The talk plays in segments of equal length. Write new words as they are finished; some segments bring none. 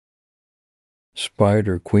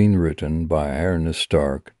Spider Queen, written by Ernest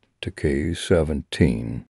Stark to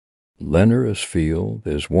K-17. Lenoresfield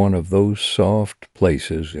is one of those soft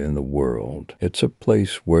places in the world. It's a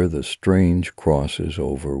place where the strange crosses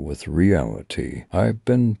over with reality. I've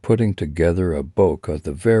been putting together a book of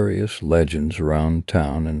the various legends around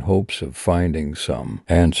town in hopes of finding some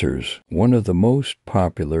answers. One of the most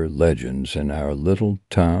popular legends in our little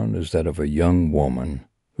town is that of a young woman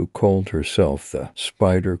who called herself the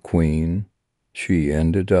Spider Queen. She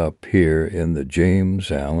ended up here in the James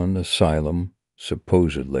Allen Asylum.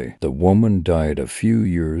 Supposedly, the woman died a few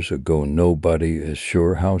years ago. Nobody is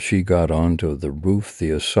sure how she got onto the roof of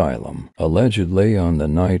the asylum. Allegedly, on the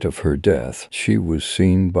night of her death, she was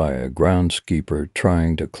seen by a groundskeeper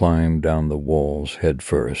trying to climb down the walls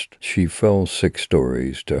headfirst. She fell 6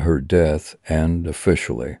 stories to her death, and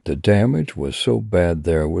officially, the damage was so bad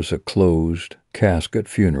there was a closed casket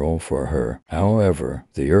funeral for her. However,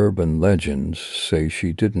 the urban legends say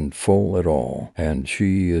she didn't fall at all, and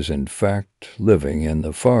she is in fact living in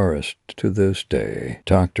the forest to this day.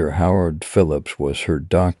 Dr. Howard Phillips was her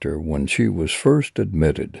doctor when she was first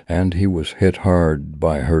admitted, and he was hit hard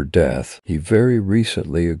by her death. He very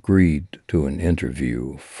recently agreed to an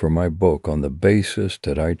interview for my book on the basis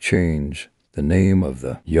that I changed the name of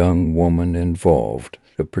the young woman involved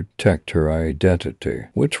to protect her identity,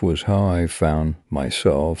 which was how I found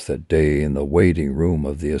myself that day in the waiting room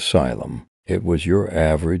of the asylum. It was your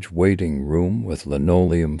average waiting room with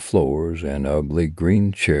linoleum floors and ugly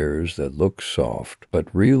green chairs that look soft,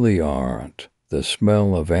 but really aren't. The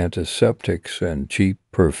smell of antiseptics and cheap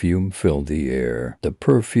perfume filled the air. The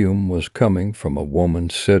perfume was coming from a woman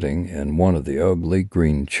sitting in one of the ugly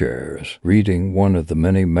green chairs, reading one of the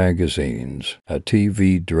many magazines. A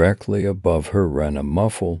TV directly above her ran a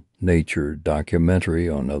muffled nature documentary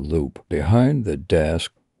on a loop. Behind the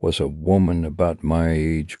desk was a woman about my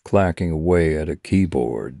age clacking away at a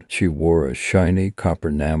keyboard. She wore a shiny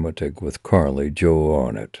copper pneumatic with Carly Joe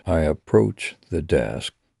on it. I approached the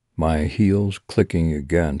desk, my heels clicking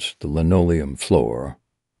against the linoleum floor.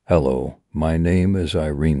 "Hello, my name is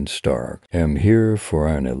Irene Stark. I'm here for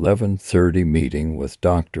an 11:30 meeting with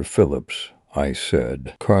Dr. Phillips," I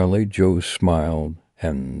said. Carly Joe smiled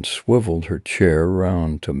and swiveled her chair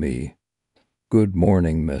around to me. "Good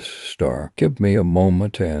morning, Miss Stark. Give me a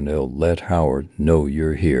moment and I'll let Howard know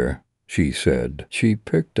you're here," she said. She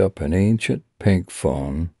picked up an ancient pink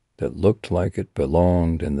phone that looked like it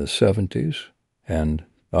belonged in the 70s and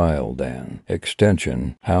dialed an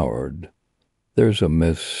extension. "Howard, there's a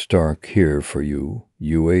Miss Stark here for you."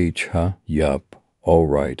 "UH, huh? Yup. All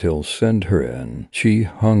right, he'll send her in." She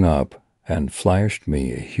hung up and flashed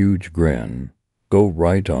me a huge grin. "Go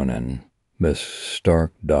right on in, Miss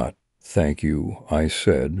Stark. "Thank you," I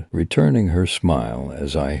said, returning her smile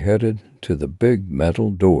as I headed to the big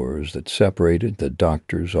metal doors that separated the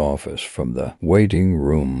doctor's office from the waiting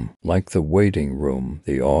room. Like the waiting room,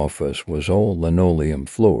 the office was all linoleum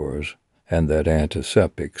floors and that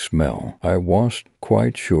antiseptic smell. I wasn't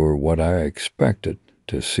quite sure what I expected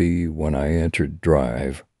to see when I entered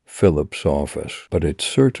Drive Phillips' office, but it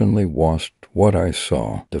certainly wasn't what I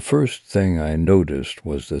saw. The first thing I noticed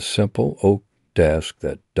was the simple oak desk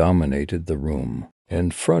that dominated the room. In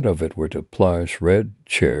front of it were 2 plush red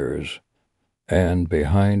chairs, and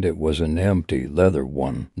behind it was an empty leather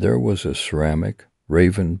one. There was a ceramic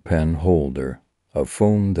raven pen holder, a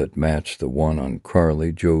phone that matched the one on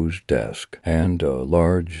Carly Joe's desk, and a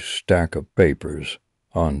large stack of papers.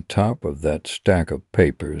 On top of that stack of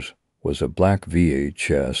papers was a black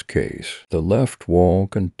VHS case. The left wall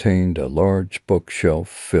contained a large bookshelf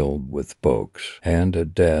filled with books, and a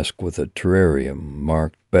desk with a terrarium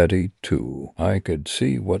marked Betty 2. I could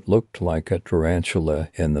see what looked like a tarantula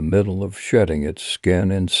in the middle of shedding its skin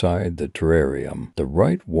inside the terrarium. The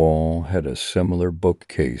right wall had a similar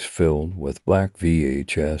bookcase filled with black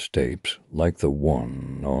VHS tapes like the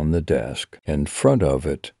one on the desk. In front of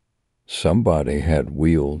it, somebody had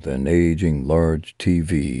wheeled an aging large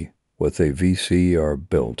TV with a VCR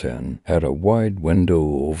built-in. At a wide window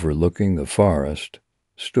overlooking the forest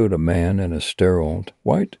stood a man in a sterile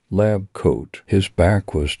white lab coat. His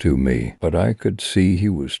back was to me, but I could see he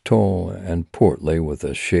was tall and portly with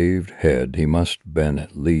a shaved head. He must have been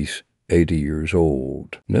at least 80 years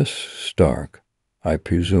old. "Miss Stark, I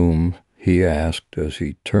presume?" he asked as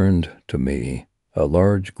he turned to me, a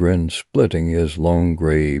large grin splitting his long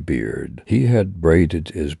gray beard. He had braided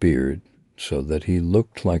his beard so that he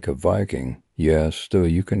looked like a Viking. "Yes, though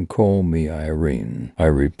you can call me Irene," I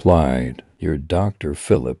replied. "You're Dr.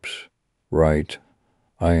 Phillips, right?"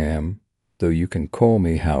 "I am, though you can call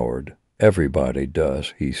me Howard. Everybody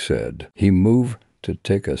does," he said. He moved to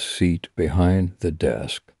take a seat behind the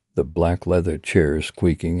desk. the black leather chair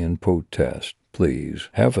squeaking in protest. "Please,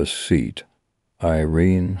 have a seat,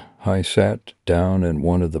 Irene." I sat down in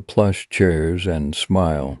one of the plush chairs and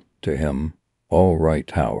smiled to him. "All right,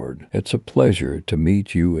 Howard. It's a pleasure to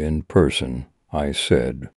meet you in person," I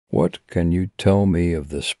said. "What can you tell me of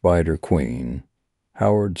the Spider Queen?"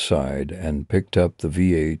 Howard sighed and picked up the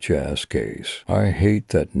VHS case. "I hate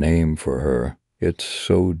that name for her. It's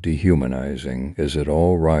so dehumanizing. Is it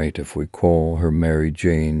all right if we call her Mary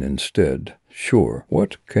Jane instead?" "Sure.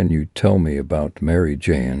 What can you tell me about Mary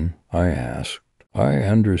Jane?" I asked. "I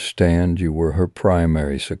understand you were her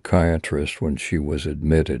primary psychiatrist when she was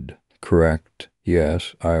admitted, correct?"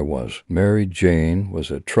 "Yes, I was." "Mary Jane was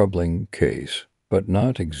a troubling case, but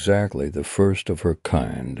not exactly the first of her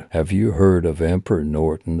kind. Have you heard of Emperor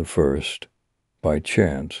Norton the First, by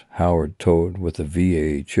chance?" Howard toed with the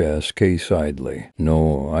VHS case idly.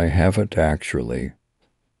 "No, I haven't actually."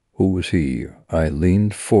 "Who was he?" I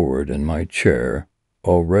leaned forward in my chair,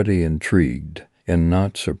 already intrigued and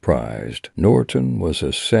not surprised. "Norton was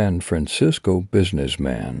a San Francisco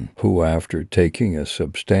businessman who, after taking a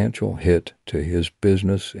substantial hit to his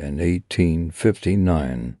business in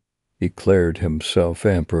 1859, declared himself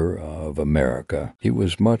Emperor of America. He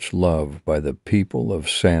was much loved by the people of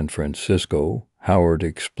San Francisco," Howard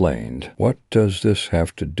explained. "What does this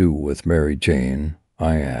have to do with Mary Jane?"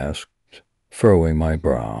 I asked, furrowing my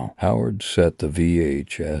brow. Howard set the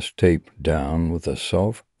VHS tape down with a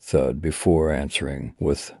soft thud before answering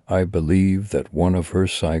with, "I believe that one of her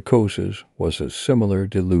psychoses was a similar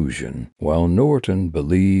delusion. While Norton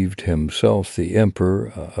believed himself the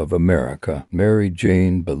Emperor of America, Mary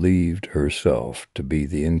Jane believed herself to be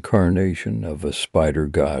the incarnation of a spider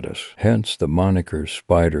goddess, hence the moniker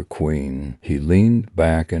Spider Queen." He leaned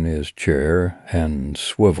back in his chair and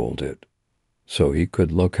swiveled it so he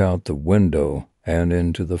could look out the window and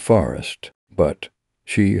into the forest. "But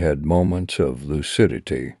she had moments of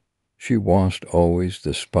lucidity. She wasn't always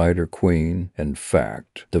the Spider Queen. In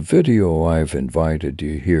fact, the video I've invited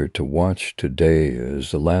you here to watch today is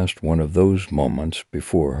the last one of those moments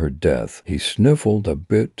before her death." He sniffled a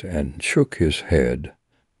bit and shook his head.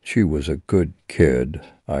 "She was a good kid,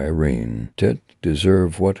 Irene. Didn't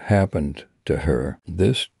deserve what happened to her."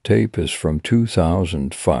 This tape is from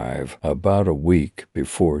 2005, about a week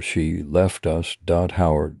before she left us.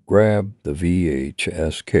 Howard grabbed the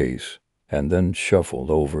VHS case and then shuffled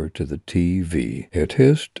over to the TV. It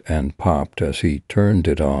hissed and popped as he turned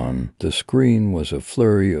it on. The screen was a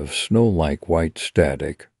flurry of snow-like white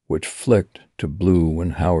static, which flicked to blue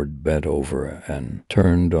when Howard bent over and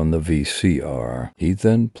turned on the VCR. He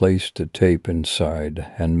then placed the tape inside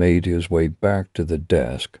and made his way back to the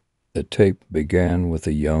desk. The tape began with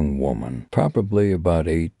a young woman, probably about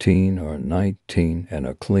 18 or 19, in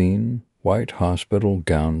a clean, white hospital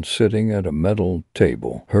gown sitting at a metal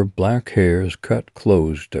table. Her black hairs cut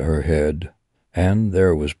close to her head, and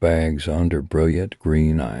there was bags under brilliant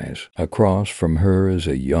green eyes. Across from her is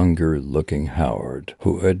a younger-looking Howard,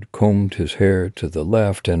 who had combed his hair to the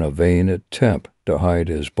left in a vain attempt to hide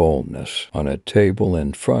his baldness. On a table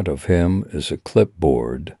in front of him is a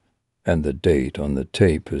clipboard, and the date on the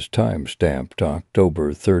tape is time-stamped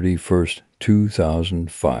October 31st,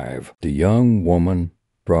 2005. The young woman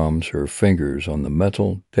drums her fingers on the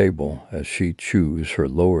metal table as she chews her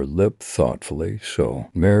lower lip thoughtfully. "So,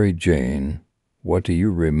 Mary Jane, what do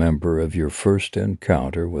you remember of your first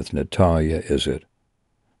encounter with Natalia, is it?"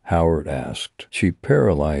 Howard asked. "She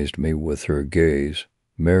paralyzed me with her gaze,"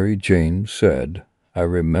 Mary Jane said. "I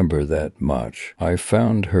remember that much. I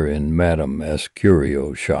found her in Madame S.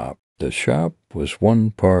 curio shop. The shop was one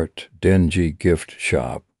part dingy gift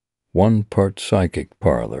shop, one part psychic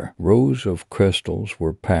parlor. Rows of crystals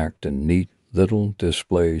were packed in neat little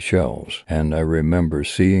display shelves, and I remember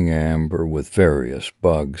seeing amber with various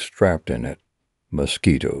bugs trapped in it.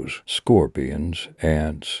 Mosquitoes, scorpions,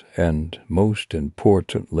 ants, and, most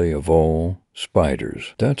importantly of all,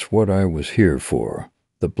 spiders. That's what I was here for,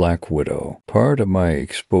 the Black Widow. Part of my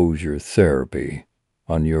exposure therapy,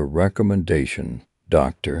 on your recommendation,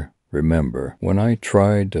 Doctor. Remember, when I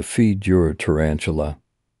tried to feed your tarantula,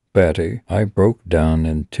 Betty?" I broke down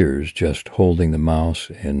in tears just holding the mouse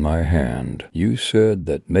in my hand. "You said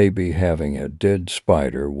that maybe having a dead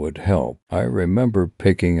spider would help. I remember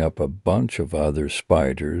picking up a bunch of other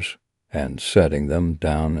spiders and setting them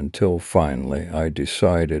down until finally I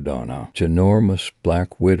decided on a ginormous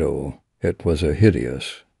black widow. It was a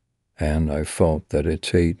hideous, and I felt that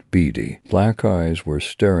its ate beady. Black eyes were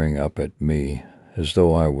staring up at me as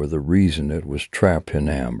though I were the reason it was trapped in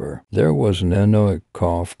amber. There was an annoyed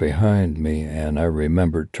cough behind me, and I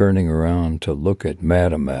remember turning around to look at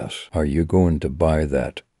Madame S. "Are you going to buy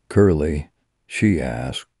that curly?" she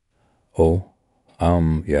asked. Oh,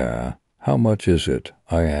 yeah. How much is it?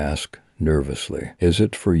 I asked nervously. Is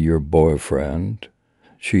it for your boyfriend?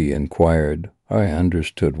 She inquired. I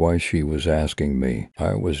understood why she was asking me.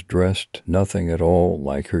 I was dressed nothing at all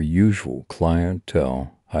like her usual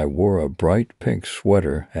clientele. I wore a bright pink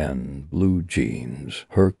sweater and blue jeans.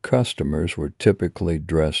 Her customers were typically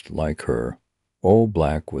dressed like her, all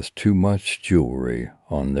black with too much jewelry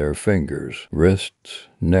on their fingers, wrists,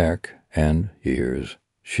 neck, and ears.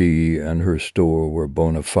 She and her store were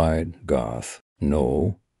bona fide goth.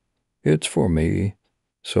 No, it's for me.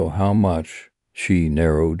 So how much? She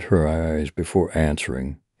narrowed her eyes before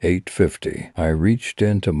answering. $8.50. I reached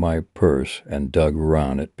into my purse and dug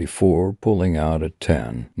around it before pulling out a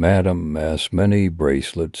 10. Madam S. many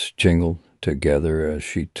bracelets jingled together as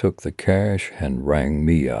she took the cash and rang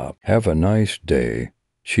me up. Have a nice day.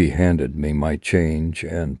 She handed me my change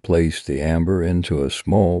and placed the amber into a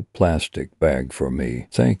small plastic bag for me.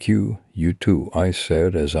 Thank you, you too, I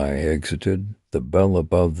said as I exited, the bell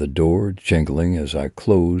above the door jingling as I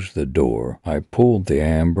closed the door. I pulled the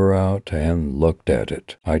amber out and looked at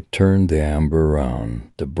it. I turned the amber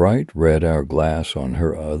around. The bright red hourglass on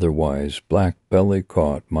her otherwise black belly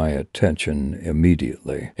caught my attention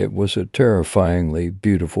immediately. It was a terrifyingly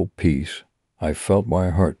beautiful piece. I felt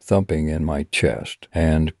my heart thumping in my chest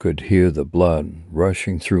and could hear the blood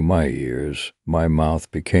rushing through my ears. My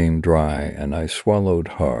mouth became dry and I swallowed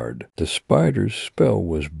hard. The spider's spell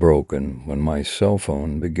was broken when my cell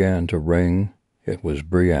phone began to ring. It was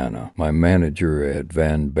Brianna, my manager at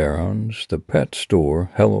Van Baron's, the pet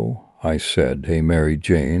store. Hello, I said. Hey, Mary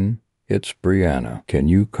Jane. It's Brianna. Can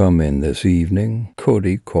you come in this evening?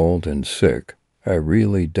 Cody called in sick. I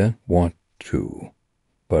really didn't want to,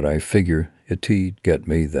 but I figure it'd get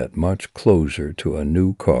me that much closer to a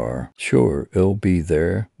new car. Sure, he'll be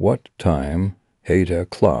there. What time? 8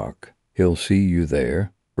 o'clock. He'll see you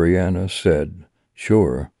there. Brianna said,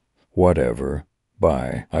 sure, whatever.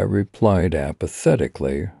 Bye. I replied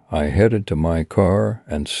apathetically. I headed to my car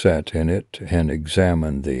and sat in it and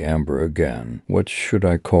examined the amber again. What should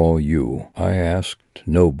I call you? I asked.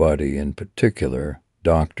 Nobody in particular.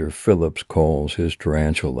 Dr. Phillips calls his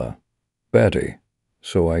tarantula Betty,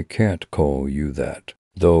 so I can't call you that.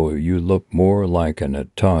 Though you look more like a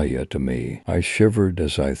Natalia to me. I shivered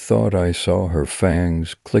as I thought I saw her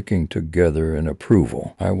fangs clicking together in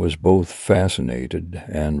approval. I was both fascinated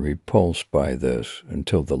and repulsed by this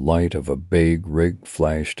until the light of a big rig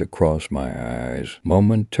flashed across my eyes,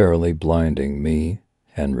 momentarily blinding me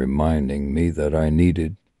and reminding me that I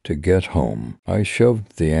needed to get home. I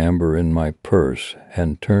shoved the amber in my purse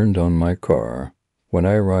and turned on my car. When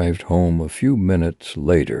I arrived home a few minutes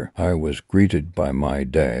later, I was greeted by my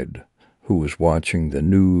dad, who was watching the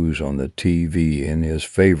news on the TV in his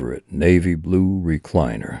favorite navy blue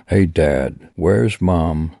recliner. Hey, Dad, where's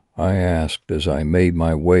Mom? I asked as I made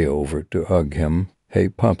my way over to hug him. Hey,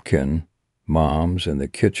 Pumpkin, Mom's in the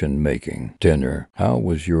kitchen making dinner. How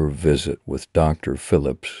was your visit with Dr.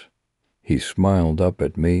 Phillips? He smiled up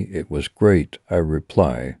at me. It was great, I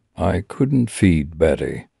replied. I couldn't feed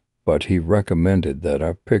Betty, but he recommended that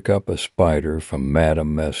I pick up a spider from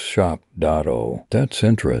Madam S. shop. That's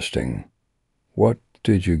interesting. What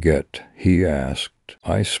did you get? He asked.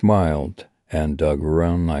 I smiled and dug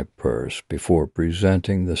around my purse before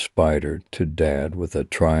presenting the spider to Dad with a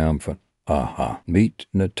triumphant, aha. Meet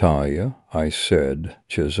Natalia, I said.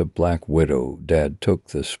 She's a black widow. Dad took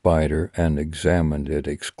the spider and examined it,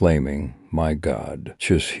 exclaiming, my God,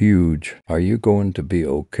 she's huge. Are you going to be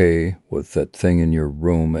okay with that thing in your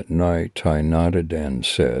room at night? I nodded and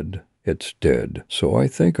said, it's dead, so I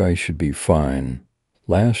think I should be fine.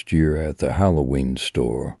 Last year at the Halloween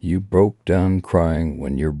store, you broke down crying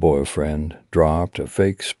when your boyfriend dropped a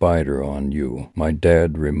fake spider on you. My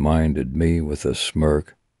dad reminded me with a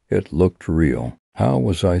smirk. It looked real. How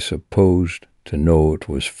was I supposed to know it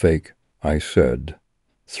was fake? I said.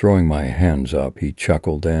 Throwing my hands up, he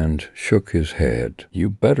chuckled and shook his head. You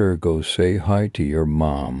better go say hi to your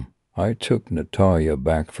mom. I took Natalia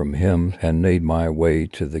back from him and made my way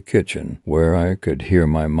to the kitchen, where I could hear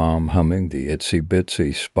my mom humming the Itsy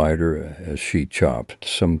Bitsy Spider as she chopped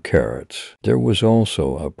some carrots. There was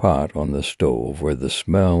also a pot on the stove where the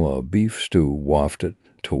smell of beef stew wafted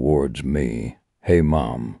towards me. Hey,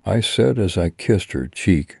 Mom, I said as I kissed her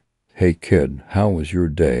cheek. Hey, kid, how was your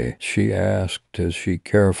day? She asked as she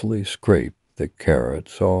carefully scraped the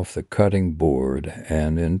carrots off the cutting board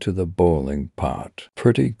and into the boiling pot.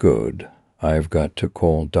 Pretty good. I've got to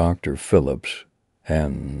call Dr. Phillips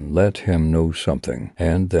and let him know something,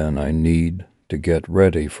 and then I need to get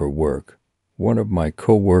ready for work. One of my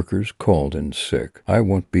co-workers called in sick. I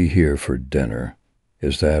won't be here for dinner.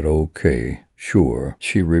 Is that okay? "Sure,"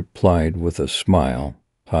 she replied with a smile.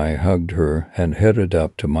 I hugged her and headed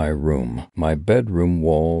up to my room. My bedroom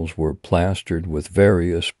walls were plastered with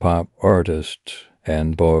various pop artists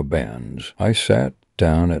and boy bands. I sat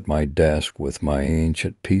down at my desk with my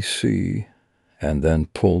ancient PC and then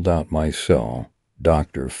pulled out my cell.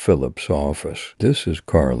 Dr. Phillips' office. "This is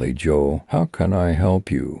Carly Joe. How can I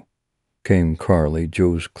help you?" came Carly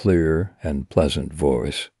Joe's clear and pleasant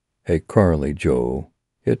voice. "Hey, Carly Joe,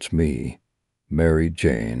 it's me, Mary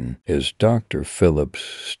Jane. Is Dr. Phillips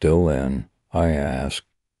still in?" I asked.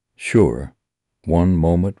 "Sure. One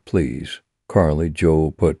moment, please." Carly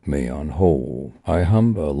Joe put me on hold. I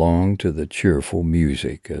hummed along to the cheerful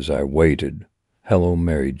music as I waited. "Hello,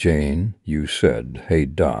 Mary Jane," you said. "Hey,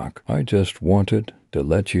 Doc, I just wanted to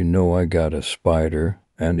let you know I got a spider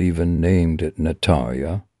and even named it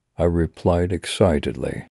Natalia," I replied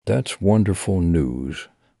excitedly. "That's wonderful news.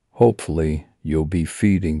 Hopefully you'll be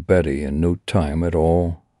feeding Betty in no time at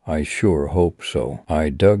all." "I sure hope so." I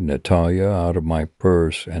dug Natalia out of my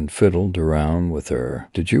purse and fiddled around with her.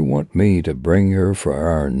 "Did you want me to bring her for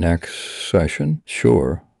our next session?"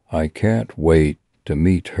 "Sure. I can't wait to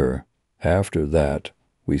meet her." After that,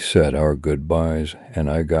 we said our goodbyes and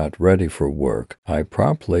I got ready for work. I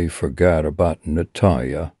promptly forgot about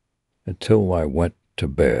Natalia until I went to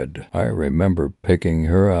bed. I remember picking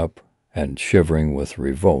her up and shivering with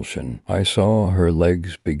revulsion. I saw her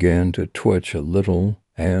legs begin to twitch a little,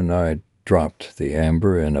 and I dropped the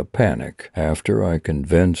amber in a panic. After I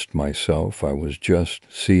convinced myself I was just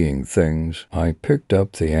seeing things, I picked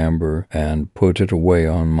up the amber and put it away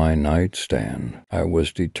on my nightstand. I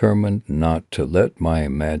was determined not to let my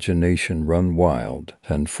imagination run wild.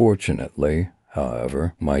 Unfortunately,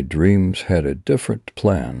 however, my dreams had a different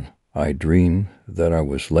plan. I dreamed that I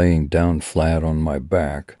was laying down flat on my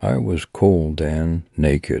back. I was cold and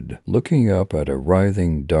naked. Looking up at a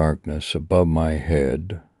writhing darkness above my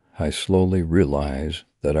head, I slowly realized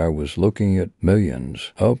that I was looking at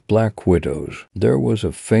millions of black widows. There was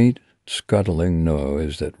a faint scuttling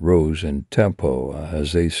noise that rose in tempo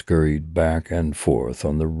as they scurried back and forth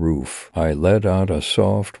on the roof. I let out a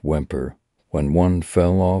soft whimper when one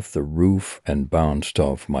fell off the roof and bounced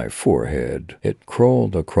off my forehead. It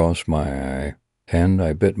crawled across my eye, and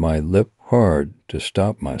I bit my lip hard to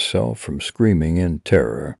stop myself from screaming in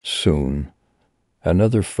terror. Soon,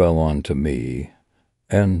 another fell onto me,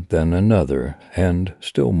 and then another, and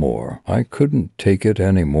still more. I couldn't take it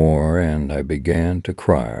any more, and I began to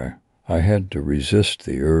cry. I had to resist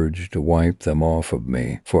the urge to wipe them off of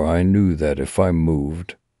me, for I knew that if I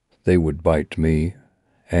moved, they would bite me,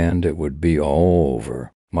 and it would be all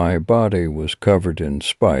over. My body was covered in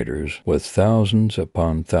spiders, with thousands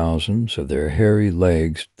upon thousands of their hairy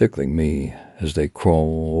legs tickling me as they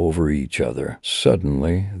crawled over each other.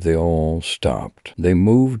 Suddenly, they all stopped. They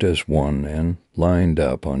moved as one and lined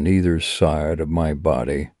up on either side of my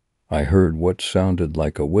body. I heard what sounded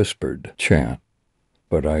like a whispered chant,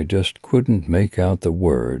 but I just couldn't make out the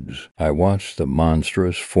words. I watched the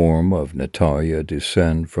monstrous form of Natalia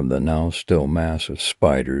descend from the now still mass of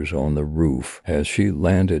spiders on the roof. As she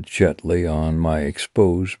landed gently on my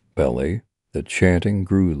exposed belly, the chanting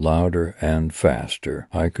grew louder and faster.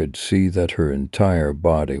 I could see that her entire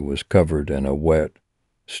body was covered in a wet,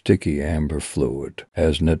 sticky amber fluid.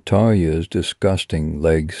 As Natalia's disgusting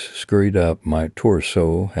legs scurried up my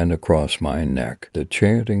torso and across my neck, the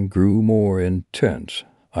chanting grew more intense.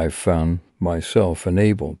 I found myself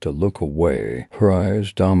unable to look away. Her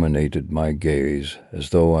eyes dominated my gaze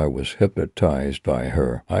as though I was hypnotized by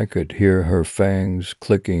her. I could hear her fangs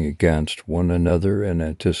clicking against one another in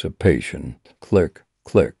anticipation. Click,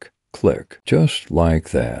 click, click. Just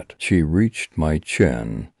like that, she reached my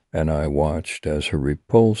chin, and I watched as her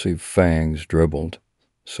repulsive fangs dribbled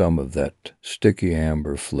some of that sticky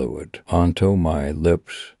amber fluid onto my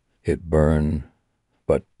lips. It burned,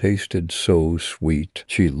 but tasted so sweet.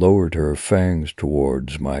 She lowered her fangs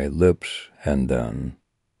towards my lips, and then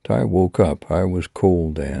I woke up. I was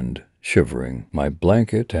cold and shivering, my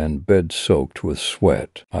blanket and bed soaked with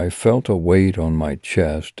sweat. I felt a weight on my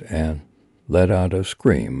chest and let out a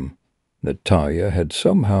scream. Natalia had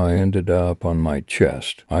somehow ended up on my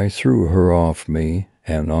chest. I threw her off me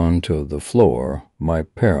and onto the floor. My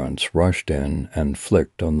parents rushed in and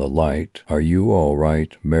flicked on the light. "Are you all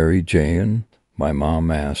right, Mary Jane?" my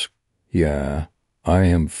mom asked. "Yeah, I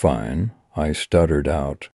am fine," I stuttered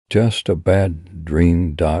out. "Just a bad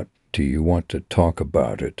dream, Dot. Do you want to talk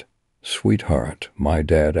about it?" "Sweetheart," my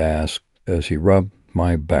dad asked as he rubbed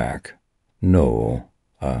my back. No,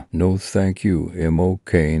 thank you. I'm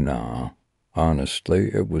okay now." Honestly,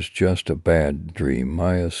 it was just a bad dream,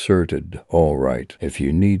 I asserted. All right, if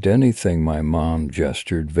you need anything, my mom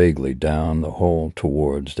gestured vaguely down the hall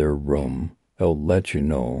towards their room. I'll let you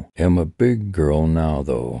know. I'm a big girl now,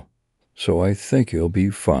 though, so I think you'll be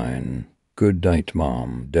fine. Good night,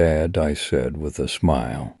 Mom. Dad, I said with a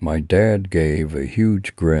smile. My dad gave a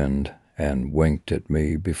huge grin and winked at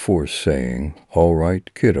me before saying, "All right,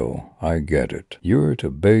 kiddo, I get it. You're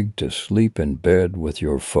too big to sleep in bed with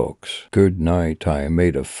your folks. Good night." I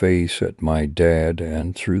made a face at my dad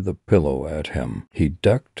and threw the pillow at him. He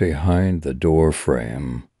ducked behind the door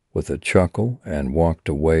frame with a chuckle and walked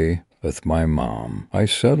away with my mom. I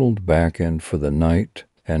settled back in for the night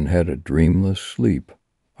and had a dreamless sleep.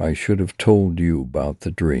 I should have told you about the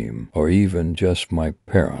dream, or even just my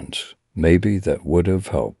parents. Maybe that would have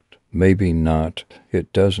helped. Maybe not.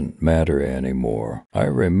 It doesn't matter anymore. I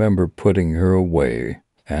remember putting her away,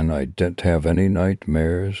 and I didn't have any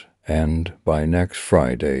nightmares, and by next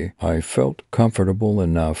Friday, I felt comfortable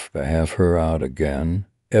enough to have her out again.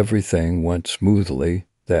 Everything went smoothly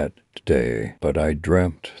that day, but I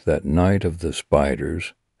dreamt that night of the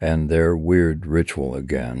spiders and their weird ritual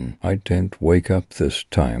again. I didn't wake up this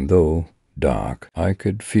time, though, Doc. I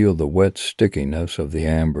could feel the wet stickiness of the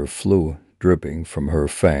amber fluid dripping from her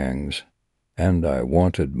fangs, and I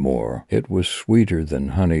wanted more. It was sweeter than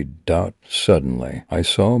honey. Suddenly, I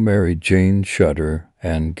saw Mary Jane shudder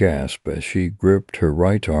and gasp as she gripped her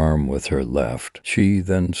right arm with her left. She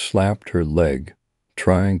then slapped her leg,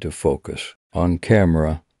 trying to focus. On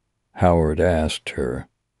camera, Howard asked her,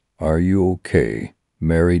 "Are you okay,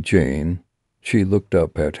 Mary Jane?" She looked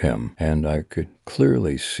up at him, and I could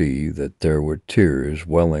clearly see that there were tears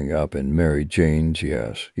welling up in Mary Jane's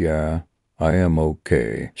Yeah, I am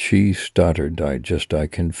okay. She stuttered, I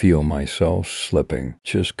can feel myself slipping.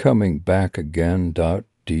 Just coming back again, Do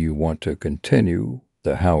you want to continue?"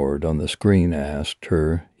 The Howard on the screen asked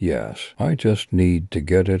her. "Yes. I just need to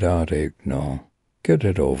get it out, no. Get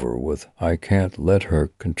it over with. I can't let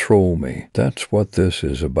her control me. That's what this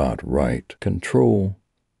is about, right?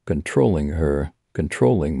 Controlling her,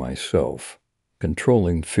 controlling myself,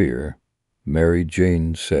 controlling fear," Mary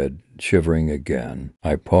Jane said, shivering again.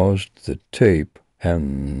 I paused the tape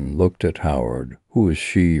and looked at Howard. "Who is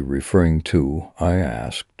she referring to?" I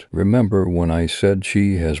asked. "Remember when I said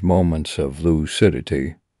she has moments of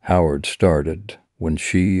lucidity?" Howard started. "When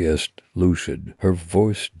she is lucid, her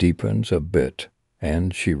voice deepens a bit,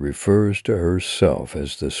 and she refers to herself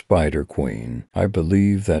as the Spider Queen. I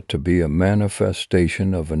believe that to be a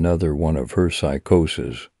manifestation of another one of her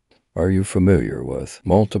psychoses. Are you familiar with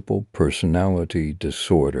multiple personality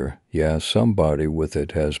disorder? Yeah, somebody with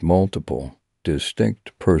it has multiple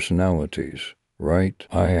distinct personalities, right?"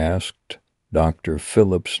 I asked. Dr.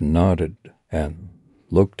 Phillips nodded and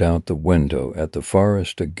looked out the window at the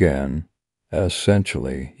forest again.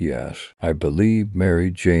 "Essentially, yes. I believe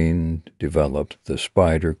Mary Jane developed the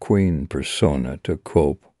Spider Queen persona to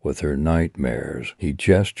cope with her nightmares." He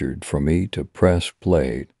gestured for me to press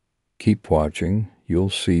play. "Keep watching, you'll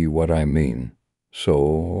see what I mean."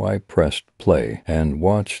 So I pressed play and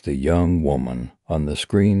watched the young woman on the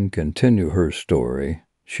screen continue her story.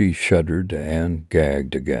 She shuddered and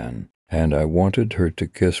gagged again, and I wanted her to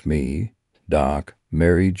kiss me. "Doc,"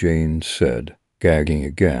 Mary Jane said, gagging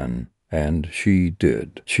again. And she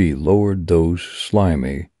did. She lowered those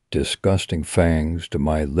slimy, disgusting fangs to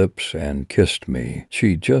my lips and kissed me.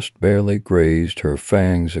 She just barely grazed her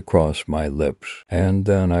fangs across my lips, and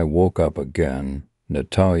then I woke up again,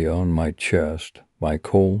 Natalia on my chest, my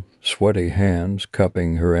cold, sweaty hands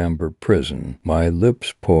cupping her amber prison, my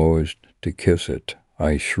lips poised to kiss it.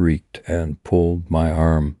 I shrieked and pulled my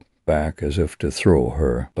arm back as if to throw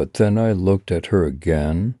her, but then I looked at her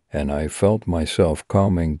again, and I felt myself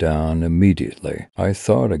calming down immediately. I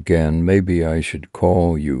thought again maybe I should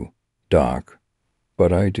call you Doc,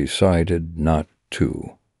 but I decided not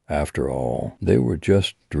to. After all, they were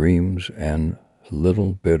just dreams and a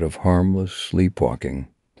little bit of harmless sleepwalking.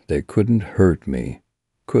 They couldn't hurt me,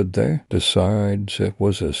 could they? Besides, it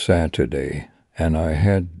was a Saturday, and I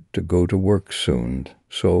had to go to work soon,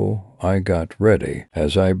 so I got ready.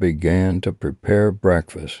 As I began to prepare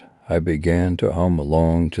breakfast, I began to hum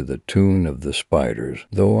along to the tune of the spiders,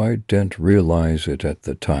 though I didn't realize it at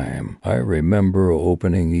the time. I remember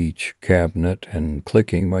opening each cabinet and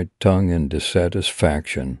clicking my tongue in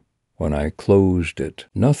dissatisfaction when I closed it.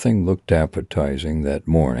 Nothing looked appetizing that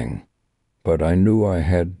morning, but I knew I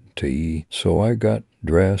had to eat, so I got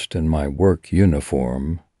dressed in my work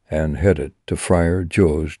uniform and headed to Friar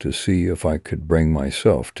Joe's to see if I could bring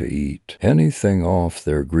myself to eat. Anything off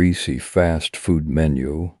their greasy fast food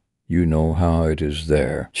menu. You know how it is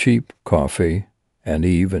there. Cheap coffee, and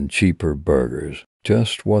even cheaper burgers.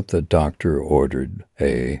 Just what the doctor ordered,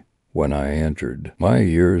 when I entered. My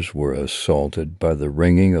ears were assaulted by the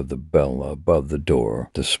ringing of the bell above the door,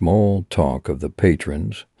 the small talk of the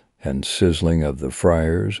patrons, and sizzling of the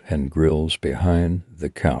fryers and grills behind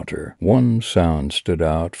the counter. One sound stood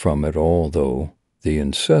out from it all, though, the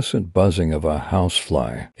incessant buzzing of a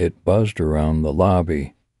housefly. It buzzed around the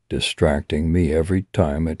lobby, distracting me every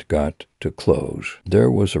time it got to close.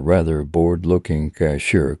 There was a rather bored-looking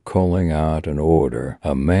cashier calling out an order.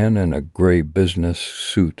 A man in a gray business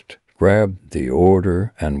suit grabbed the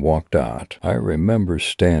order and walked out. I remember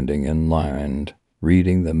standing in line,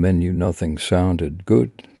 reading the menu. Nothing sounded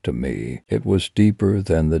good to me. It was deeper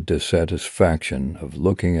than the dissatisfaction of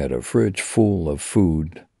looking at a fridge full of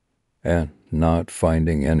food and not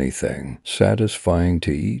finding anything satisfying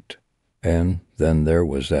to eat. And then there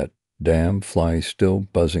was that damn fly still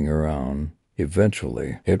buzzing around.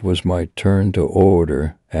 Eventually, it was my turn to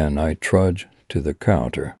order, and I trudged to the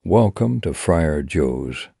counter. "Welcome to Friar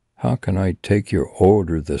Joe's. How can I take your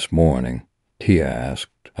order this morning?" he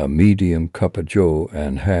asked. "A medium cup of joe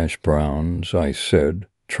and hash browns," I said,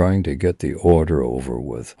 trying to get the order over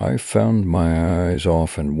with. I found my eyes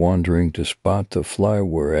often wandering to spot the fly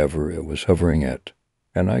wherever it was hovering at.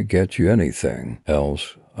 "And I get you anything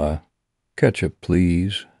else, ketchup,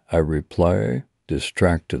 please," I reply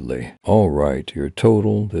distractedly. "All right, your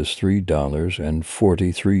total is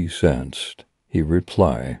 $3.43, he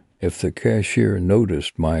replied. If the cashier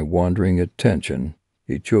noticed my wandering attention,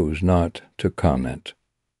 he chose not to comment.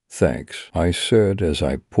 "Thanks," I said as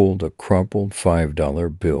I pulled a crumpled $5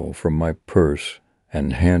 bill from my purse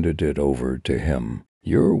and handed it over to him.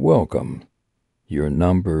 "You're welcome. Your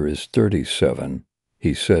number is 37,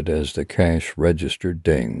 he said as the cash register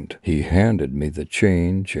dinged. He handed me the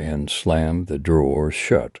change and slammed the drawer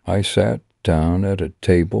shut. I sat down at a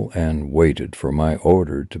table and waited for my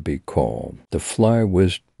order to be called. The fly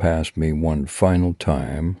whizzed past me one final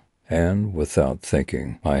time, and without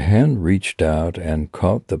thinking, my hand reached out and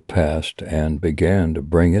caught the pest and began to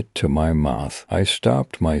bring it to my mouth. I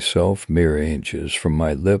stopped myself mere inches from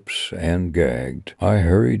my lips and gagged. I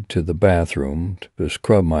hurried to the bathroom to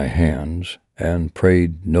scrub my hands and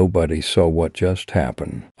prayed nobody saw what just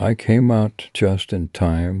happened. I came out just in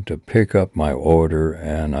time to pick up my order,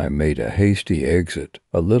 and I made a hasty exit.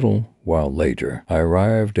 A little while later, I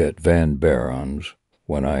arrived at Van Baron's.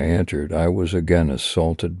 When I entered, I was again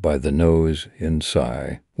assaulted by the nose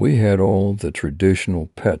inside. We had all the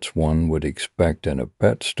traditional pets one would expect in a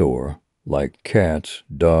pet store, like cats,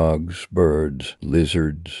 dogs, birds,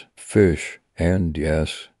 lizards, fish, and,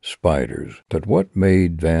 yes, spiders. But what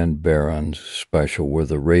made Van Baron's special were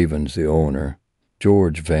the ravens the owner,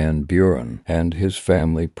 George Van Buren, and his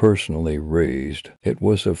family personally raised. It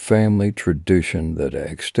was a family tradition that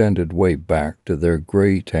extended way back to their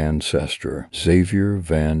great ancestor, Xavier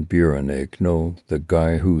Van Buren, the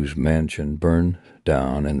guy whose mansion burned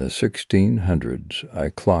down in the 1600s. I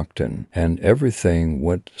clocked in, and everything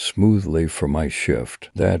went smoothly for my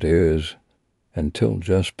shift. That is, until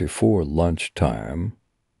just before lunchtime,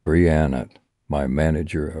 Brianna, my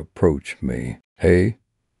manager, approached me. "Hey,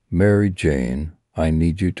 Mary Jane, I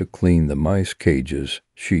need you to clean the mice cages,"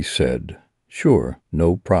 she said. "Sure,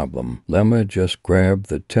 no problem. Lemma just grab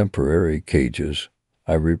the temporary cages,"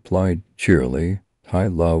 I replied cheerily. I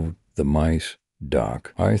loved the mice,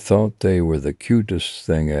 Doc. I thought they were the cutest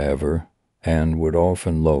thing ever, and would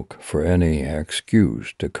often look for any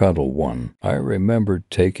excuse to cuddle one. I remembered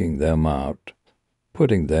taking them out,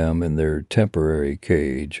 putting them in their temporary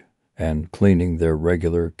cage, and cleaning their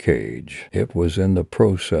regular cage. It was in the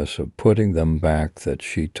process of putting them back that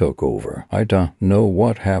she took over. I don't know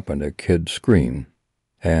what happened. A kid screamed,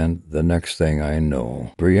 and the next thing I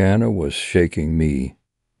know, Brianna was shaking me.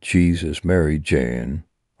 "Jesus, Mary Jane,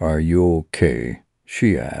 are you okay?"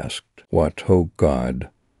 she asked. "What, oh God,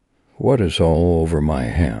 what is all over my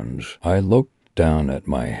hands?" I looked down at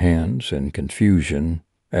my hands in confusion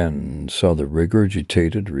and saw the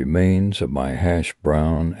regurgitated remains of my hash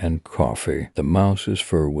brown and coffee. The mouse's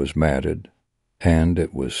fur was matted, and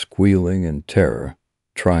it was squealing in terror,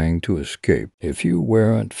 trying to escape. "If you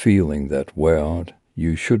weren't feeling that well,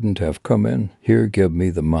 you shouldn't have come in. Here, give me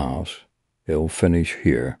the mouse. It'll finish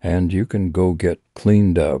here, and you can go get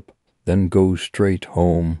cleaned up, then go straight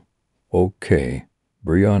home." "Okay."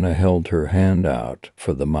 Brianna held her hand out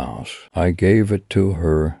for the mouse. I gave it to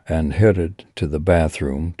her and headed to the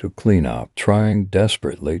bathroom to clean up, trying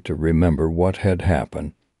desperately to remember what had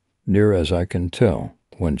happened, near as I can tell,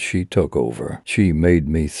 when she took over. She made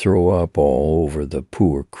me throw up all over the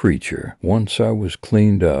poor creature. Once I was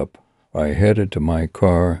cleaned up, I headed to my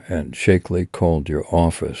car and shakily called your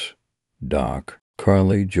office, Doc.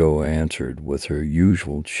 Carly Joe answered with her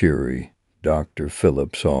usual cheery, "Dr.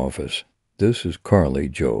 Phillips' office. This is Carly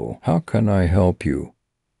Joe. How can I help you?"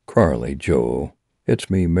 "Carly Joe, it's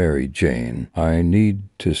me, Mary Jane. I need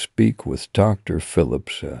to speak with Dr.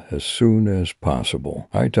 Phillips as soon as possible."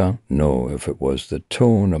 I don't know if it was the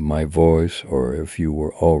tone of my voice or if you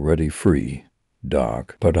were already free,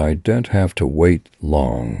 Doc, but I didn't have to wait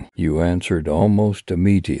long. You answered almost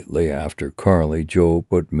immediately after Carly Joe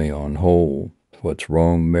put me on hold. "What's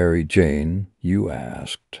wrong, Mary Jane?" you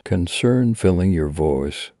asked, concern filling your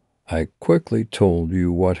voice. I quickly told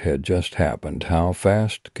you what had just happened. "How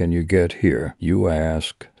fast can you get here?" you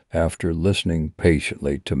asked, after listening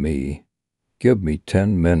patiently to me. "Give me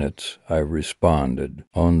 10 minutes, I responded.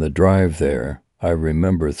 On the drive there, I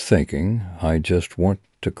remember thinking, I just want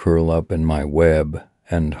to curl up in my web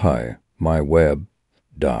and hi, my web,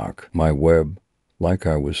 Doc, my web, like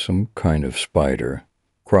I was some kind of spider.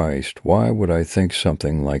 Christ, why would I think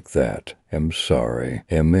something like that? Am sorry.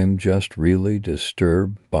 Am just really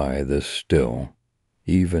disturbed by this still.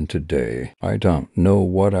 Even today, I don't know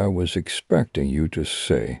what I was expecting you to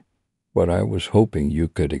say, but I was hoping you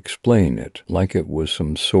could explain it, like it was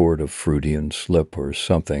some sort of Freudian slip or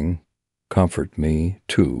something. Comfort me,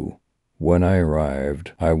 too." When I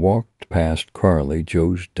arrived, I walked past Carly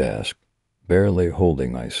Joe's desk, barely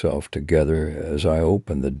holding myself together as I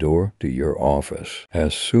opened the door to your office.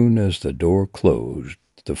 As soon as the door closed,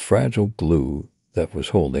 the fragile glue that was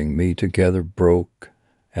holding me together broke,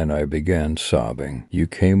 and I began sobbing. You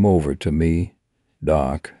came over to me,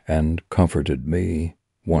 Doc, and comforted me.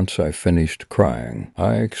 Once I finished crying,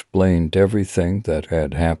 I explained everything that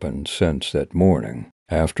had happened since that morning.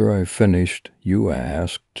 After I finished, you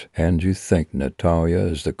asked, "And you think Natalia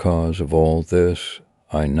is the cause of all this?"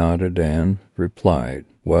 I nodded and replied,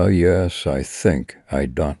 "Well, yes, I think. I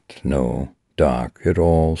don't know, Doc. It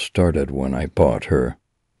all started when I bought her,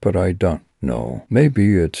 but I don't know.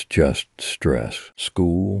 Maybe it's just stress,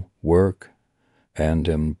 school, work, and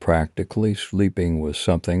am practically sleeping with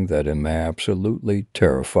something that I'm absolutely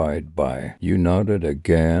terrified by." You nodded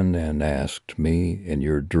again and asked me, "In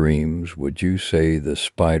your dreams, would you say the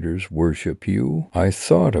spiders worship you?" I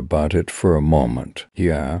thought about it for a moment.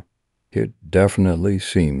 Yeah, it definitely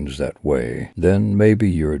seems that way. Then maybe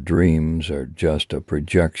your dreams are just a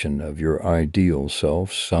projection of your ideal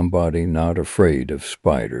self, somebody not afraid of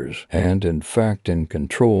spiders, and in fact in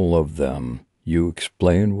control of them. You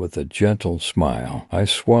explained with a gentle smile. I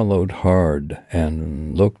swallowed hard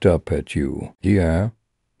and looked up at you. Yeah,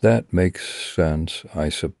 that makes sense, I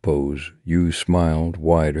suppose. You smiled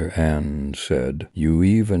wider and said, "You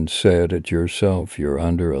even said it yourself, you're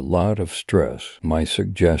under a lot of stress. My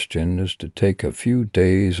suggestion is to take a few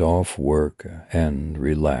days off work and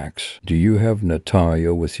relax. Do you have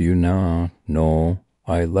Natalia with you now?" "No,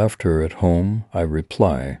 I left her at home," I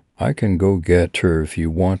reply. "I can go get her if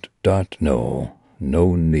you want. No,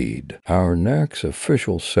 no need. Our next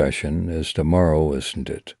official session is tomorrow, isn't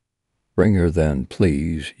it?" "Bring her then,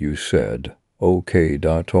 please," you said. "Okay,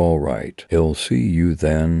 all right. I'll see you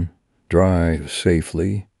then. Drive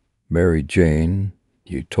safely, Mary Jane,"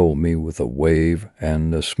 you told me with a wave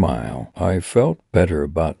and a smile. I felt better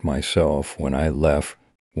about myself when I left.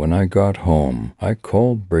 When I got home, I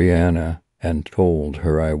called Brianna and told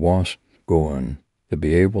her I was going to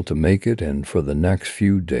be able to make it in for the next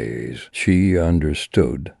few days. She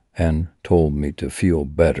understood and told me to feel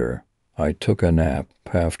better. I took a nap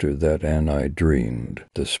after that and I dreamed.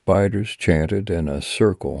 The spiders chanted in a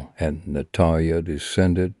circle and Natalia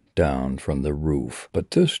descended down from the roof,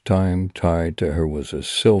 but this time tied to her was a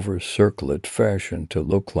silver circlet fashioned to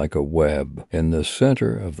look like a web. In the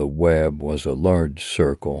center of the web was a large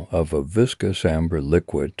circle of a viscous amber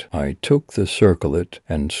liquid. I took the circlet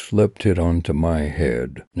and slipped it onto my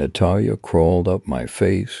head. Natalia crawled up my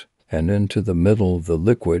face and into the middle of the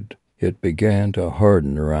liquid. It began to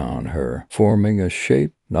harden around her, forming a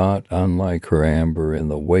shape not unlike her amber in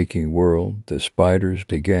the waking world. The spiders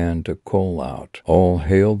began to call out, "All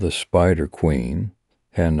hail the Spider Queen,"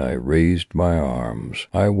 and I raised my arms.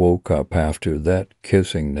 I woke up after that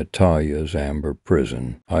kissing Natalia's amber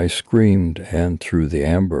prison. I screamed and threw the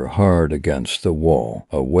amber hard against the wall.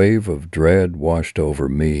 A wave of dread washed over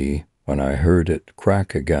me when I heard it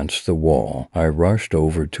crack against the wall. I rushed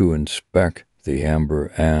over to inspect the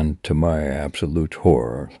amber, and to my absolute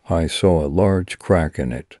horror, I saw a large crack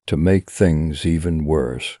in it. To make things even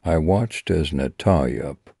worse, I watched as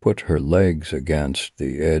Natalia put her legs against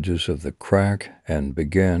the edges of the crack and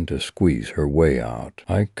began to squeeze her way out.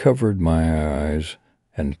 I covered my eyes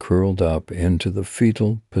and curled up into the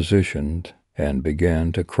fetal position and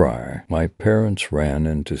began to cry. My parents ran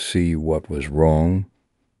in to see what was wrong.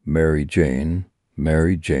 Mary Jane,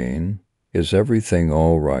 Mary Jane, is everything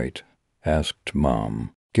all right? Asked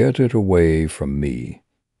Mom. Get it away from me.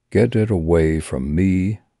 Get it away from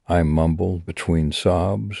me, I mumbled between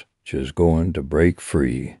sobs. She's going to break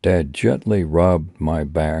free. Dad gently rubbed my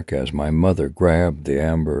back as my mother grabbed the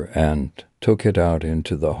amber and took it out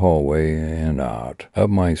into the hallway and out of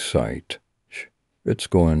my sight. It's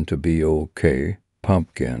going to be okay,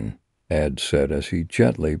 Pumpkin, Dad said as he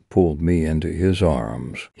gently pulled me into his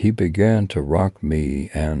arms. He began to rock me,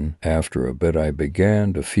 and after a bit I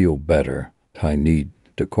began to feel better. I need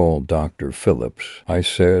to call Dr. Phillips, I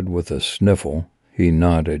said with a sniffle. He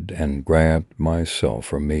nodded and grabbed my cell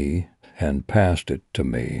from me and passed it to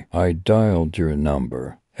me. I dialed your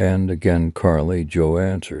number, and again Carly Jo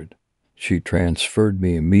answered. She transferred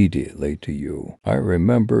me immediately to you. I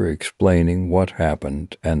remember explaining what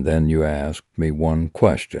happened, and then you asked me one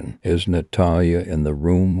question. Is Natalia in the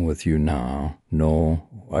room with you now? No,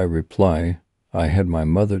 I reply. I had my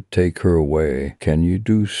mother take her away. Can you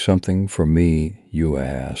do something for me? You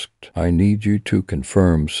asked. I need you to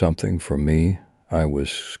confirm something for me. I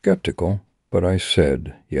was skeptical, but I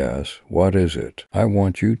said, yes, what is it? I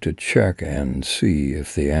want you to check and see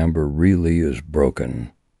if the amber really is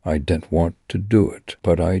broken. I didn't want to do it,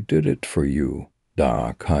 but I did it for you,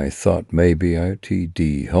 Doc. I thought maybe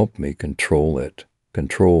ITD helped me control it,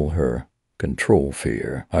 control her, control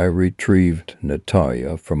fear. I retrieved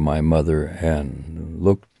Natalia from my mother and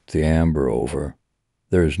looked the amber over.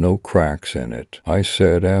 There's no cracks in it, I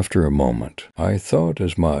said after a moment. I thought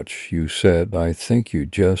as much. You said, I think you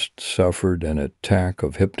just suffered an attack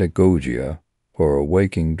of hypnagogia or a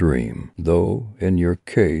waking dream, though in your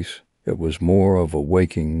case it was more of a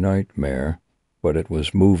waking nightmare, but it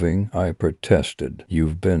was moving, I protested.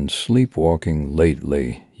 You've been sleepwalking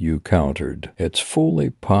lately, you countered. It's fully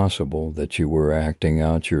possible that you were acting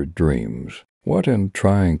out your dreams. What I'm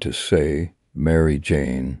trying to say, Mary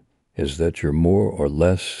Jane, is that you're more or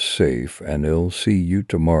less safe, and I'll see you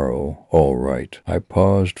tomorrow, all right. I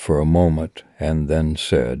paused for a moment and then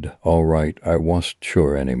said, all right, I wasn't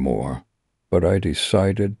sure anymore, but I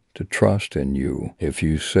decided to trust in you. If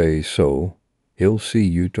you say so, he'll see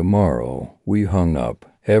you tomorrow. We hung up.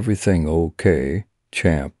 Everything okay,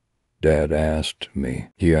 champ? Dad asked me.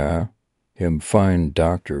 Yeah. Him fine.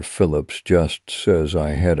 Dr. Phillips just says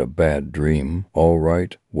I had a bad dream. All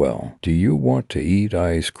right, well, do you want to eat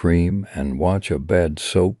ice cream and watch a bad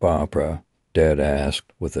soap opera? Dad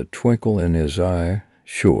asked with a twinkle in his eye.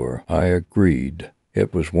 Sure, I agreed.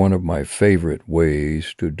 It was one of my favorite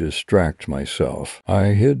ways to distract myself.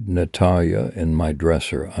 I hid Natalia in my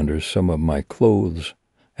dresser under some of my clothes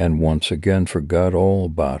and once again forgot all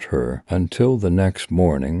about her until the next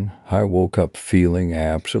morning. I woke up feeling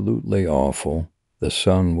absolutely awful. The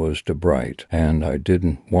sun was too bright, and I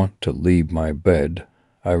didn't want to leave my bed.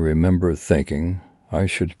 I remember thinking I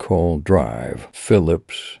should call Drive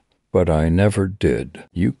Phillips, but I never did.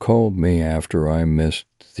 You called me after I missed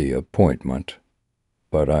the appointment,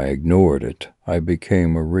 but I ignored it. I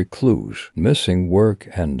became a recluse. Missing work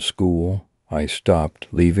and school, I stopped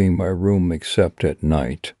leaving my room except at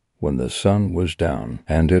night when the sun was down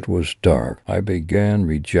and it was dark. I began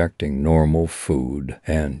rejecting normal food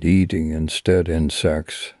and eating instead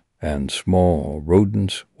insects and small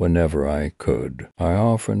rodents whenever I could. I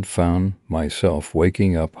often found myself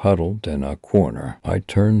waking up huddled in a corner. I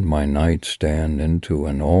turned my nightstand into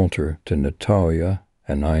an altar to Natalia,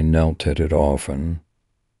 and I knelt at it often,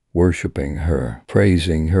 worshiping her,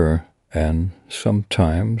 praising her, and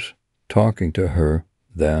sometimes talking to her.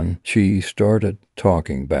 Then she started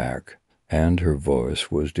talking back, and her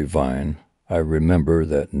voice was divine. I remember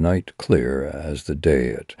that night clear as the day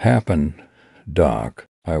it happened, Doc.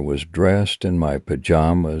 I was dressed in my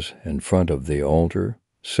pajamas in front of the altar,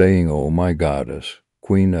 saying, "Oh, my goddess,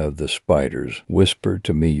 Queen of the Spiders, whisper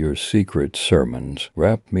to me your secret sermons,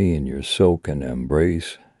 wrap me in your silken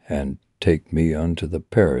embrace, and take me unto the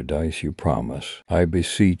paradise you promise. I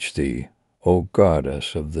beseech thee, O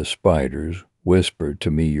goddess of the spiders, whisper to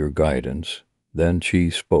me your guidance." Then she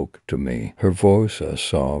spoke to me, her voice a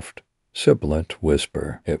soft, sibilant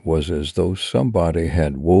whisper. It was as though somebody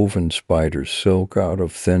had woven spider silk out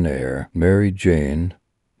of thin air. Mary Jane,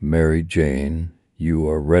 you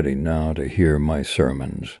are ready now to hear my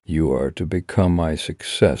sermons. You are to become my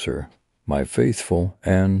successor, my faithful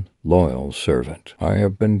and loyal servant. I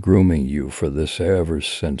have been grooming you for this ever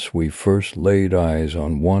since we first laid eyes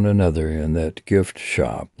on one another in that gift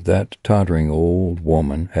shop. That tottering old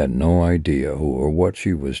woman had no idea who or what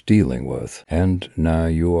she was dealing with, and now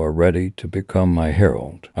you are ready to become my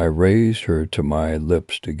herald. I raised her to my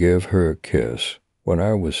lips to give her a kiss when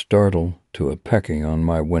I was startled to a pecking on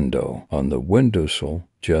my window. On the windowsill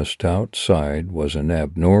Just outside was an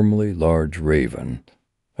abnormally large raven,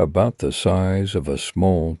 about the size of a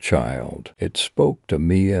small child. It spoke to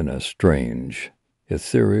me in a strange,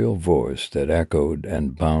 ethereal voice that echoed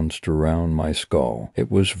and bounced around my skull.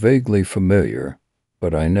 It was vaguely familiar,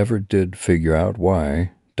 but I never did figure out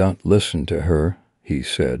why. "Don't listen to her," he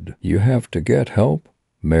said. "You have to get help,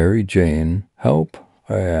 Mary Jane." "Help?"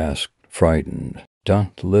 I asked, frightened.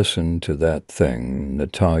 "Don't listen to that thing,"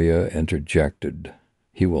 Natalia interjected.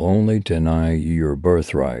 "He will only deny you your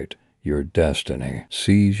birthright, your destiny."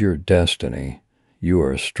 "Seize your destiny. You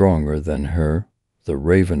are stronger than her," the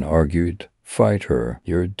raven argued. "Fight her.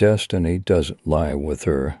 Your destiny doesn't lie with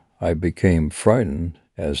her." I became frightened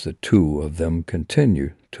as the two of them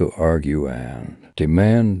continued to argue and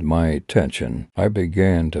demand my attention. I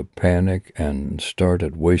began to panic and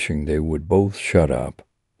started wishing they would both shut up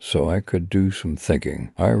so I could do some thinking.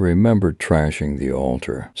 I remember trashing the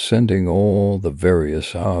altar, sending all the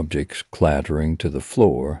various objects clattering to the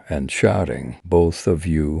floor, and shouting, "Both of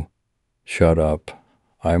you, shut up."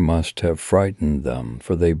 I must have frightened them,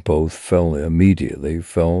 for they both immediately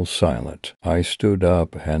fell silent. I stood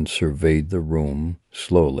up and surveyed the room.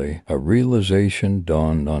 Slowly, a realization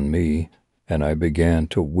dawned on me, and I began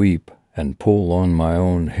to weep and pull on my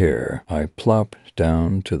own hair. I plopped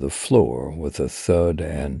down to the floor with a thud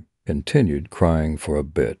and continued crying for a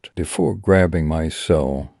bit, before grabbing my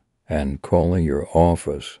cell and calling your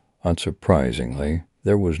office. Unsurprisingly,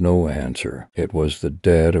 there was no answer. It was the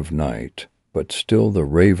dead of night. But still the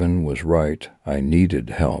raven was right. I needed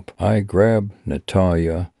help. I grabbed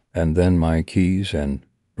Natalia and then my keys and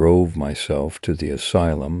drove myself to the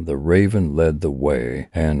asylum. The raven led the way,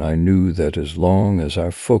 and I knew that as long as I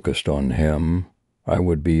focused on him, I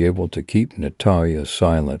would be able to keep Natalia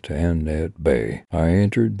silent and at bay. I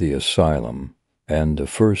entered the asylum, and the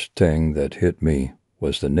first thing that hit me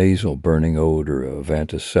was the nasal burning odor of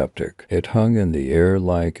antiseptic. It hung in the air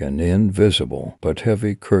like an invisible but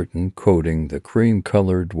heavy curtain coating the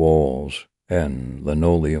cream-colored walls and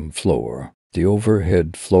linoleum floor. The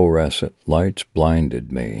overhead fluorescent lights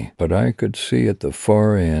blinded me, but I could see at the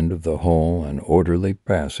far end of the hall an orderly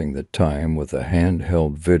passing the time with a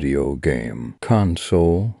handheld video game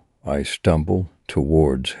console. I stumbled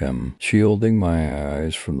towards him, shielding my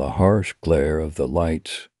eyes from the harsh glare of the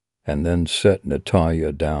lights, and then set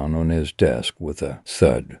Natalia down on his desk with a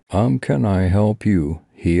thud. Can I help you?"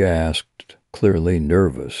 he asked, clearly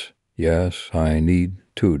nervous. "Yes, I need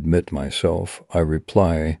to admit myself," I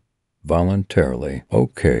reply voluntarily.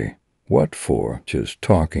 "Okay, what for?" "Just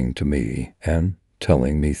talking to me and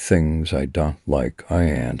telling me things I don't like," I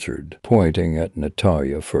answered, pointing at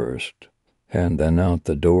Natalia first. "And then out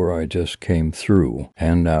the door I just came through,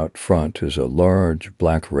 and out front is a large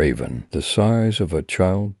black raven, the size of a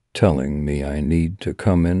child, telling me I need to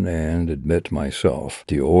come in and admit myself."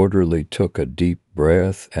 The orderly took a deep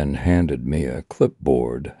breath and handed me a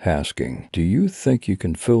clipboard, asking, "Do you think you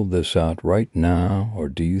can fill this out right now, or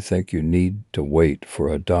do you think you need to wait for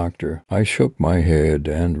a doctor?" I shook my head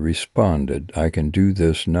and responded, "I can do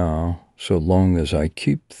this now. So long as I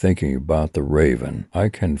keep thinking about the raven, I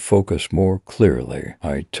can focus more clearly."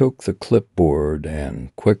 I took the clipboard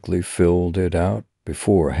and quickly filled it out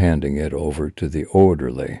before handing it over to the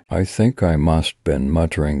orderly. I think I must been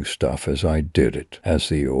muttering stuff as I did it, as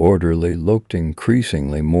the orderly looked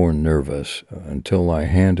increasingly more nervous until I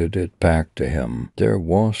handed it back to him. There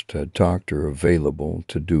wasn't a doctor available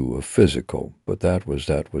to do a physical, but that was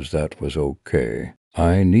okay.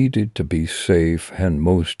 I needed to be safe and,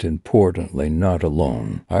 most importantly, not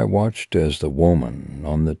alone. I watched as the woman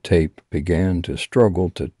on the tape began to struggle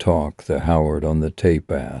to talk. The Howard on the tape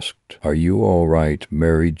asked, "Are you all right,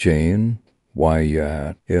 Mary Jane?" "Why,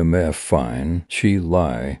 yeah, MF fine," she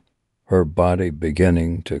lie, her body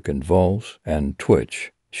beginning to convulse and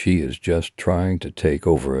twitch. "She is just trying to take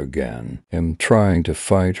over again. I'm trying to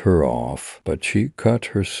fight her off." But she cut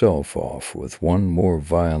herself off with one more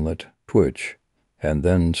violent twitch, and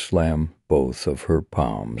then slammed both of her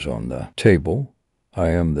palms on the table. "I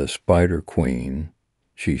am the Spider Queen,"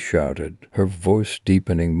 she shouted, her voice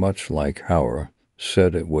deepening much like Howard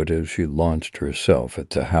said it would as she launched herself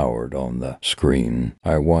at the Howard on the screen.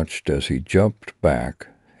 I watched as he jumped back,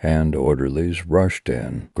 and orderlies rushed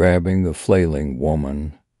in, grabbing the flailing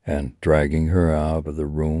woman and dragging her out of the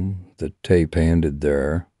room, the tape handed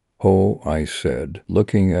there. "Oh," I said,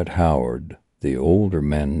 looking at Howard. The older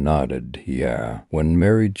man nodded. "Yeah. When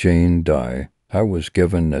Mary Jane died, I was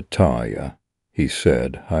given Natalia," he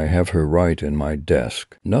said. "I have her right in my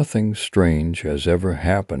desk. Nothing strange has ever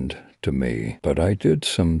happened to me, but I did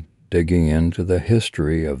some digging into the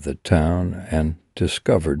history of the town and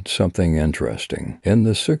discovered something interesting. In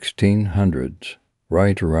the 1600s,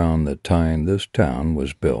 right around the time this town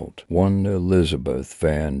was built. One Elizabeth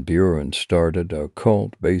Van Buren started a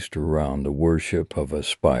cult based around the worship of a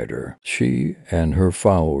spider. She and her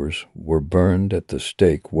followers were burned at the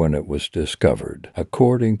stake when it was discovered.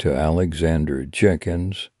 According to Alexander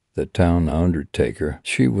Jenkins, the town undertaker,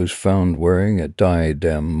 she was found wearing a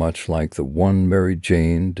diadem much like the one Mary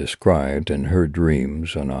Jane described in her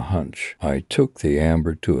dreams on a hunch. I took the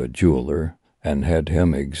amber to a jeweler and had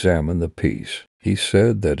him examine the piece. He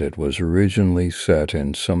said that it was originally set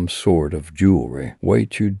in some sort of jewelry.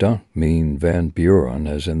 Wait, you don't mean Van Buren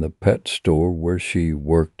as in the pet store where she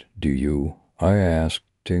worked, do you? I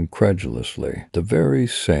asked incredulously. The very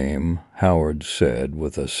same, Howard said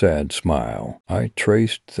with a sad smile. I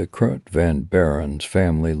traced the Kurt Van Buren's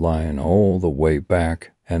family line all the way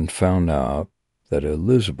back and found out that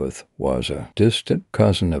Elizabeth was a distant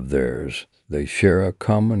cousin of theirs. They share a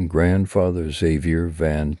common grandfather, Xavier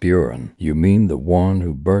Van Buren. You mean the one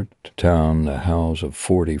who burnt down the house of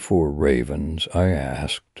 44 ravens? I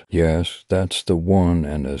asked. Yes, that's the one,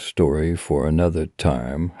 and a story for another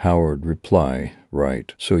time, Howard replied.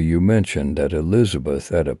 Right. So you mentioned that Elizabeth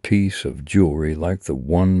had a piece of jewelry like the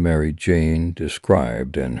one Mary Jane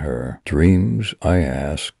described in her dreams? I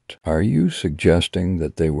asked. Are you suggesting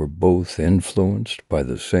that they were both influenced by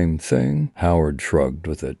the same thing? Howard shrugged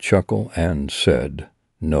with a chuckle and said,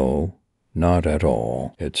 No, not at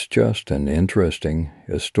all. It's just an interesting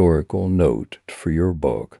historical note for your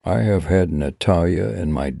book. I have had Natalia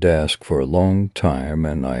in my desk for a long time,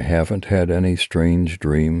 and I haven't had any strange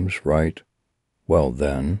dreams, right? Well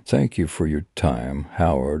then, thank you for your time,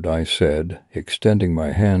 Howard, I said, extending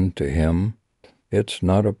my hand to him. It's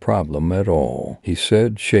not a problem at all, he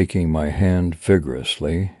said, shaking my hand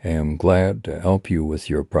vigorously. I am glad to help you with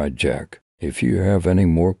your project. If you have any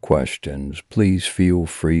more questions, please feel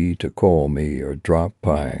free to call me or drop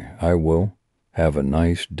by. I will. Have a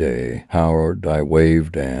nice day. Howard, I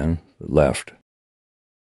waved and left.